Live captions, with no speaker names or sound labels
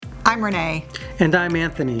I'm Renee. And I'm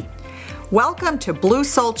Anthony. Welcome to Blue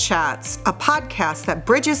Soul Chats, a podcast that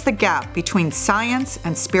bridges the gap between science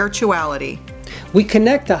and spirituality. We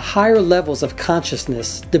connect to higher levels of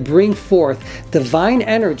consciousness to bring forth divine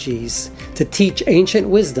energies to teach ancient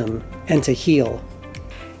wisdom and to heal.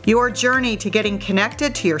 Your journey to getting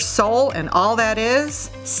connected to your soul and all that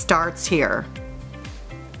is starts here.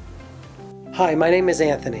 Hi, my name is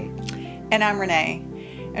Anthony. And I'm Renee.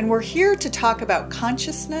 And we're here to talk about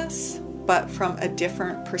consciousness, but from a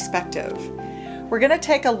different perspective. We're going to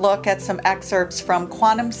take a look at some excerpts from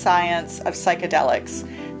Quantum Science of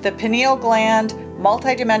Psychedelics, the pineal gland,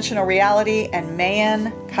 multidimensional reality, and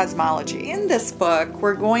Mayan cosmology. In this book,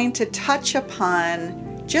 we're going to touch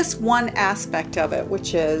upon just one aspect of it,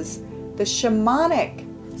 which is the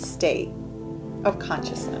shamanic state of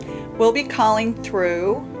consciousness. We'll be calling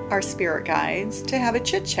through our spirit guides to have a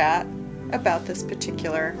chit-chat about this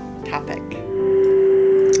particular topic.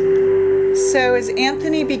 So as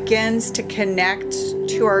Anthony begins to connect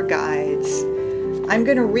to our guides, I'm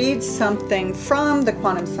going to read something from the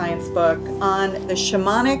Quantum Science book on the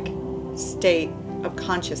shamanic state of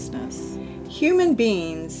consciousness. Human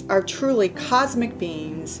beings are truly cosmic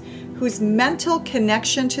beings whose mental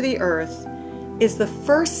connection to the earth is the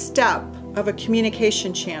first step of a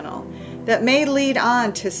communication channel that may lead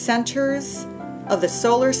on to centers of the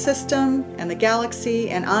solar system and the galaxy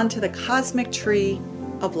and onto the cosmic tree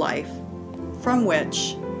of life, from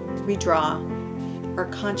which we draw our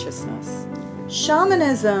consciousness.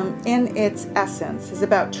 Shamanism, in its essence, is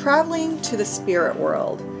about traveling to the spirit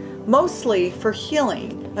world, mostly for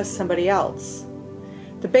healing of somebody else.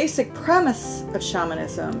 The basic premise of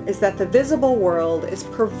shamanism is that the visible world is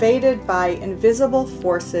pervaded by invisible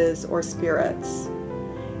forces or spirits,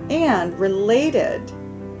 and related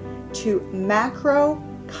to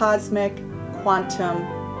macrocosmic quantum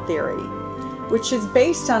theory, which is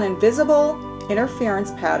based on invisible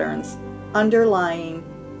interference patterns underlying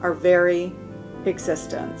our very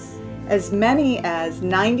existence. As many as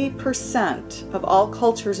 90% of all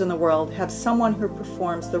cultures in the world have someone who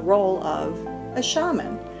performs the role of a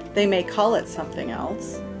shaman. They may call it something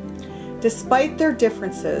else. Despite their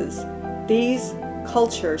differences, these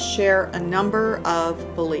cultures share a number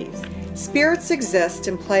of beliefs. Spirits exist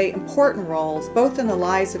and play important roles both in the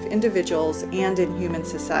lives of individuals and in human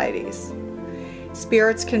societies.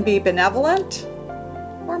 Spirits can be benevolent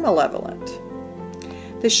or malevolent.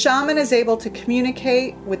 The shaman is able to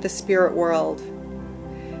communicate with the spirit world.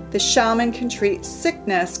 The shaman can treat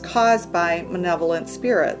sickness caused by malevolent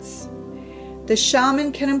spirits. The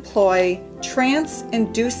shaman can employ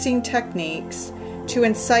trance-inducing techniques to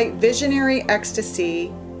incite visionary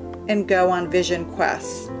ecstasy and go on vision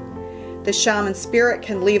quests. The shaman spirit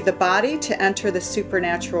can leave the body to enter the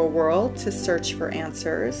supernatural world to search for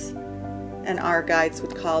answers, and our guides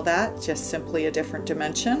would call that just simply a different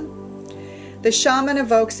dimension. The shaman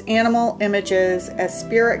evokes animal images as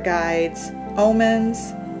spirit guides,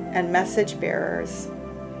 omens, and message bearers.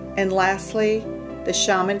 And lastly, the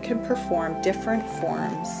shaman can perform different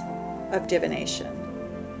forms of divination.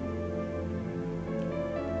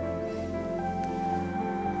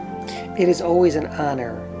 It is always an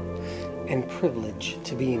honor and privilege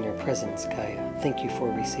to be in your presence, Gaia. Thank you for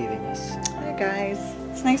receiving us. Hi guys,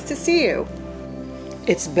 it's nice to see you.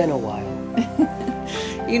 It's been a while.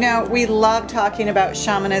 You know, we love talking about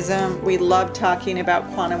shamanism, we love talking about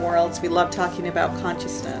quantum worlds, we love talking about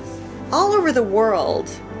consciousness. All over the world,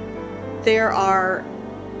 there are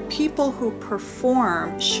people who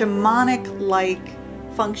perform shamanic-like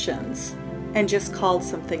functions and just called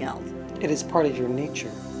something else. It is part of your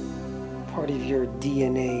nature, part of your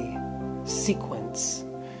DNA sequence.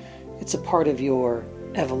 It's a part of your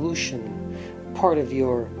evolution, part of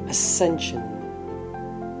your ascension.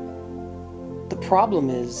 The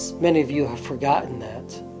problem is many of you have forgotten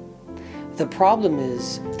that. The problem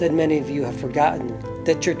is that many of you have forgotten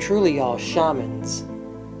that you're truly all shamans.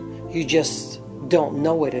 You just don't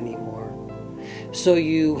know it anymore. So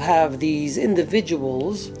you have these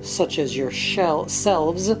individuals, such as your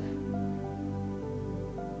selves,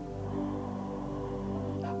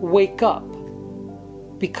 wake up,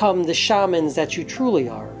 become the shamans that you truly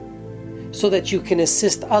are, so that you can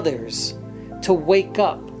assist others to wake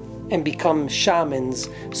up and become shamans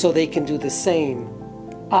so they can do the same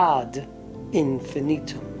ad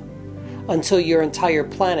infinitum, until your entire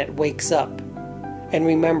planet wakes up and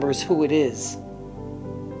remembers who it is.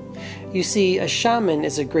 You see, a shaman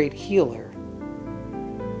is a great healer.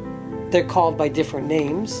 They're called by different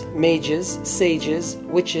names: mages, sages,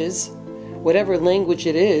 witches. Whatever language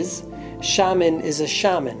it is, shaman is a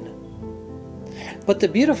shaman. But the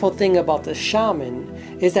beautiful thing about the shaman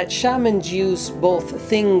is that shamans use both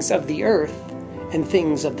things of the earth and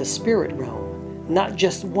things of the spirit realm, not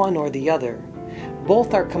just one or the other.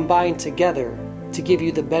 Both are combined together to give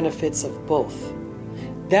you the benefits of both.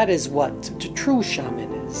 That is what the true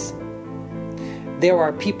shaman is. There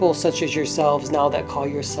are people such as yourselves now that call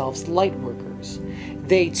yourselves light workers.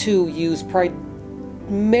 They too use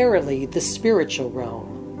primarily the spiritual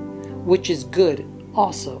realm, which is good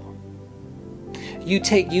also. You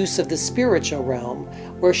take use of the spiritual realm,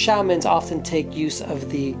 where shamans often take use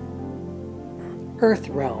of the earth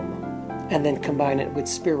realm and then combine it with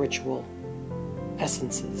spiritual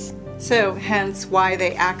essences. So hence why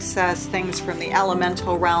they access things from the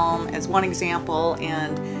elemental realm as one example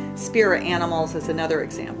and spirit animals as another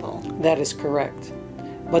example. That is correct.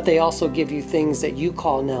 But they also give you things that you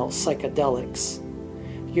call now psychedelics,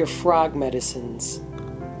 your frog medicines,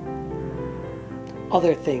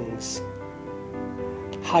 other things,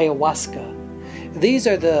 ayahuasca. These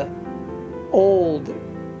are the old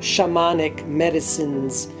shamanic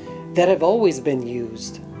medicines that have always been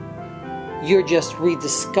used. You're just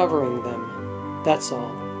rediscovering them, that's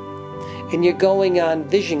all. And you're going on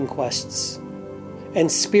vision quests and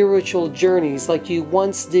spiritual journeys like you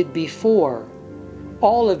once did before.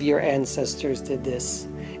 All of your ancestors did this.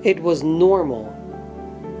 It was normal.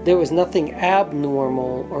 There was nothing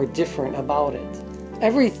abnormal or different about it.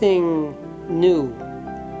 Everything new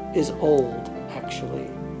is old, actually.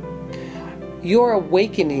 Your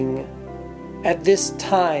awakening at this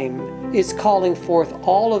time is calling forth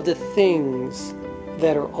all of the things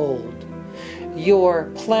that are old.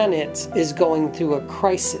 Your planet is going through a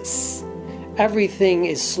crisis. Everything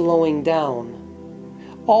is slowing down.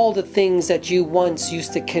 All the things that you once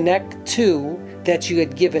used to connect to that you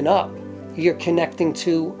had given up, you're connecting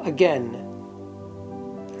to again.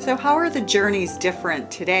 So how are the journeys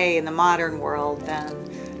different today in the modern world than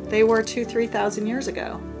they were 2,000-3,000 years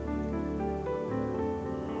ago?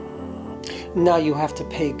 Now you have to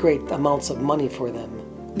pay great amounts of money for them.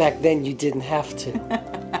 Back then you didn't have to.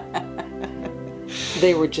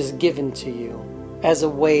 They were just given to you as a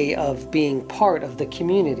way of being part of the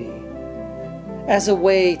community, as a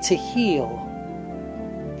way to heal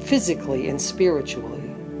physically and spiritually.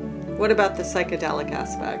 What about the psychedelic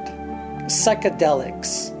aspect?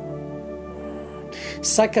 Psychedelics.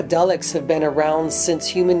 Psychedelics have been around since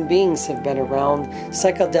human beings have been around.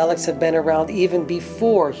 Psychedelics have been around even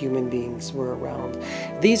before human beings were around.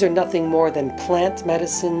 These are nothing more than plant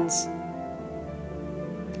medicines,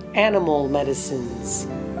 animal medicines,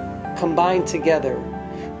 combined together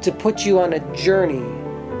to put you on a journey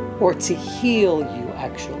or to heal you,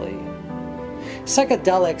 actually.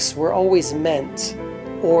 Psychedelics were always meant,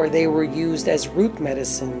 or they were used as root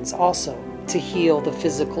medicines also, to heal the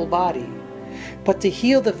physical body. But to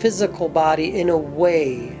heal the physical body in a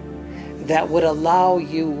way that would allow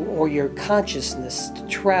you or your consciousness to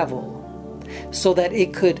travel so that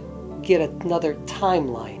it could get another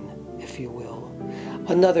timeline, if you will,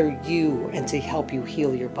 another you, and to help you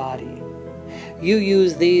heal your body. You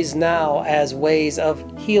use these now as ways of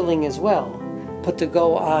healing as well, but to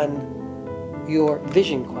go on your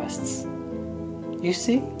vision quests. You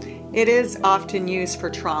see? It is often used for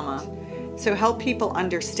trauma. So help people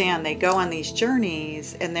understand they go on these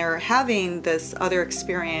journeys and they're having this other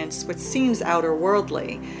experience which seems outer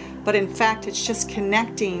worldly, but in fact it's just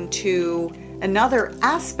connecting to another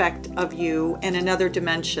aspect of you in another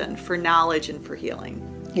dimension for knowledge and for healing.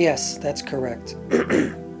 Yes, that's correct.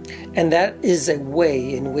 And that is a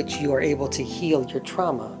way in which you are able to heal your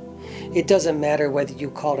trauma. It doesn't matter whether you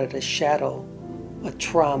call it a shadow, a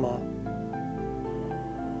trauma,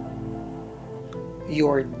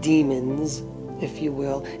 your demons, if you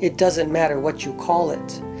will. It doesn't matter what you call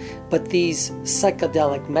it. But these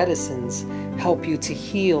psychedelic medicines help you to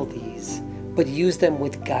heal these, but use them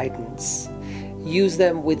with guidance. Use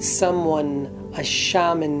them with someone, a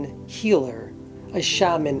shaman healer, a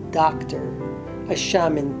shaman doctor, a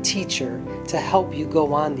shaman teacher to help you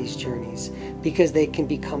go on these journeys, because they can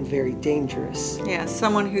become very dangerous. Yeah,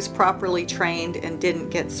 someone who's properly trained and didn't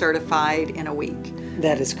get certified in a week.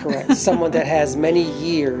 That is correct. Someone that has many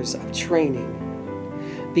years of training.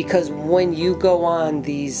 Because when you go on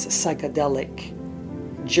these psychedelic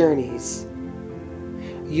journeys,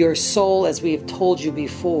 your soul, as we have told you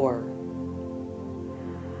before,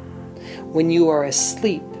 when you are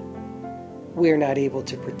asleep, we're not able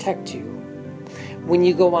to protect you. When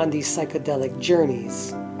you go on these psychedelic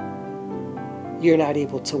journeys, you're not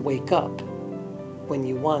able to wake up when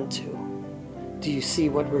you want to. Do you see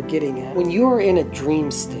what we're getting at? When you're in a dream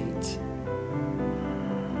state,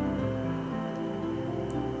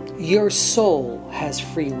 your soul has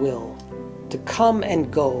free will. to come and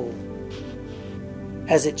go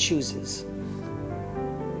as it chooses.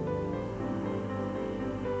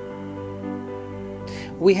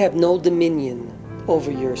 We have no dominion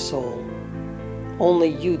over your soul. Only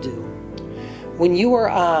you do. When you are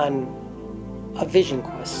on a vision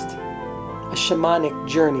quest, a shamanic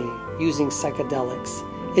journey using psychedelics,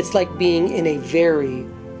 it's like being in a very,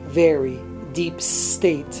 very deep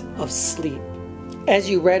state of sleep. As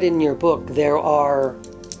you read in your book, there are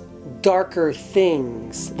darker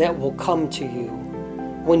things that will come to you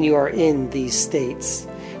when you are in these states,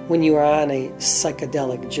 when you are on a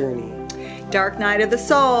psychedelic journey. Dark night of the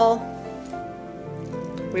soul.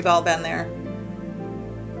 We've all been there.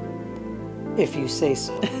 If you say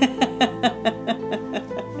so.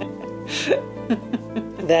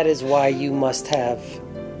 That is why you must have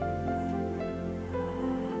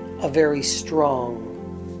a very strong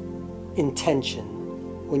intention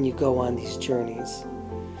when you go on these journeys,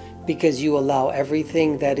 because you allow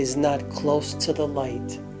everything that is not close to the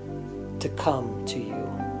light to come to you.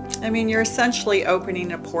 I mean, you're essentially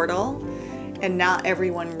opening a portal, and not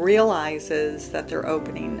everyone realizes that they're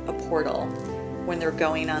opening a portal when they're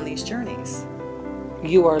going on these journeys.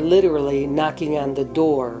 You are literally knocking on the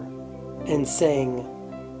door and saying,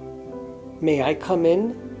 "May I come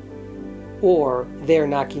in?" Or they're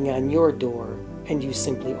knocking on your door and you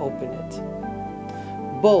simply open it.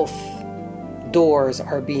 Both doors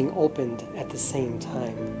are being opened at the same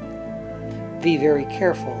time. Be very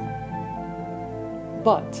careful,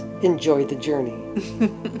 but enjoy the journey.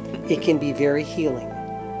 It can be very healing.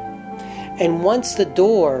 And once the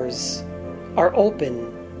doors are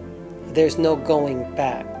open, there's no going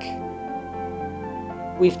back.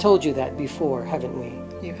 We've told you that before, haven't we?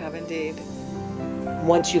 You have indeed.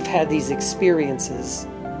 Once you've had these experiences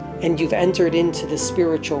and you've entered into the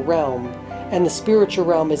spiritual realm, and the spiritual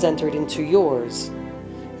realm is entered into yours,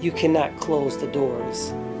 you cannot close the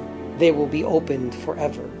doors. They will be opened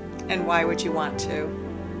forever. And why would you want to?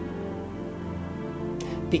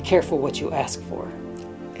 Be careful what you ask for.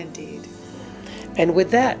 Indeed. And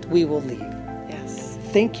with that, we will leave. Yes.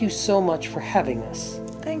 Thank you so much for having us.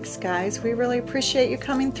 Thanks, guys. We really appreciate you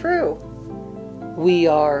coming through. We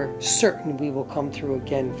are certain we will come through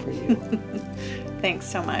again for you. Thanks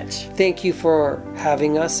so much. Thank you for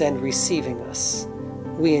having us and receiving us.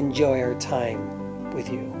 We enjoy our time with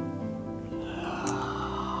you.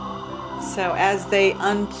 So as they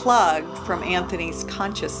unplug from Anthony's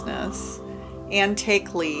consciousness and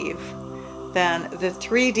take leave, then the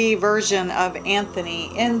 3D version of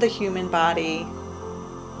Anthony in the human body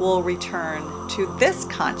will return to this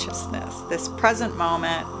consciousness, this present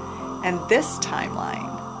moment, and this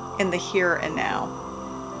timeline in the here and now.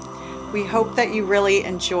 We hope that you really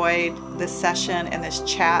enjoyed this session and this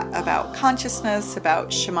chat about consciousness, about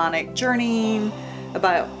shamanic journeying,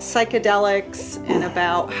 about psychedelics, and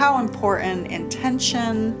about how important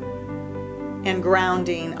intention and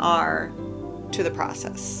grounding are to the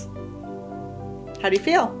process. How do you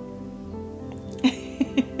feel?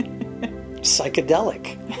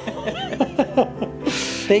 Psychedelic.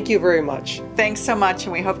 Thank you very much. Thanks so much,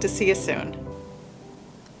 and we hope to see you soon.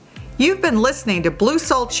 You've been listening to Blue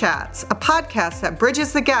Soul Chats, a podcast that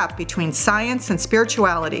bridges the gap between science and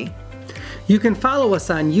spirituality. You can follow us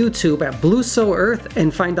on YouTube at Blue Soul Earth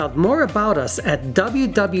and find out more about us at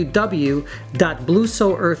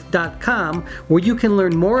www.bluesoulearth.com, where you can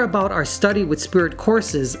learn more about our Study with Spirit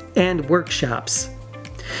courses and workshops.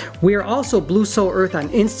 We are also Blue Soul Earth on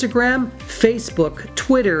Instagram, Facebook,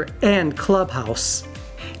 Twitter, and Clubhouse.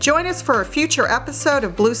 Join us for a future episode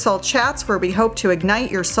of Blue Soul Chats, where we hope to ignite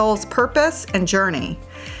your soul's purpose and journey.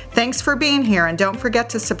 Thanks for being here, and don't forget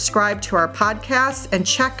to subscribe to our podcast and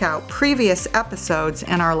check out previous episodes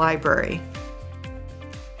in our library.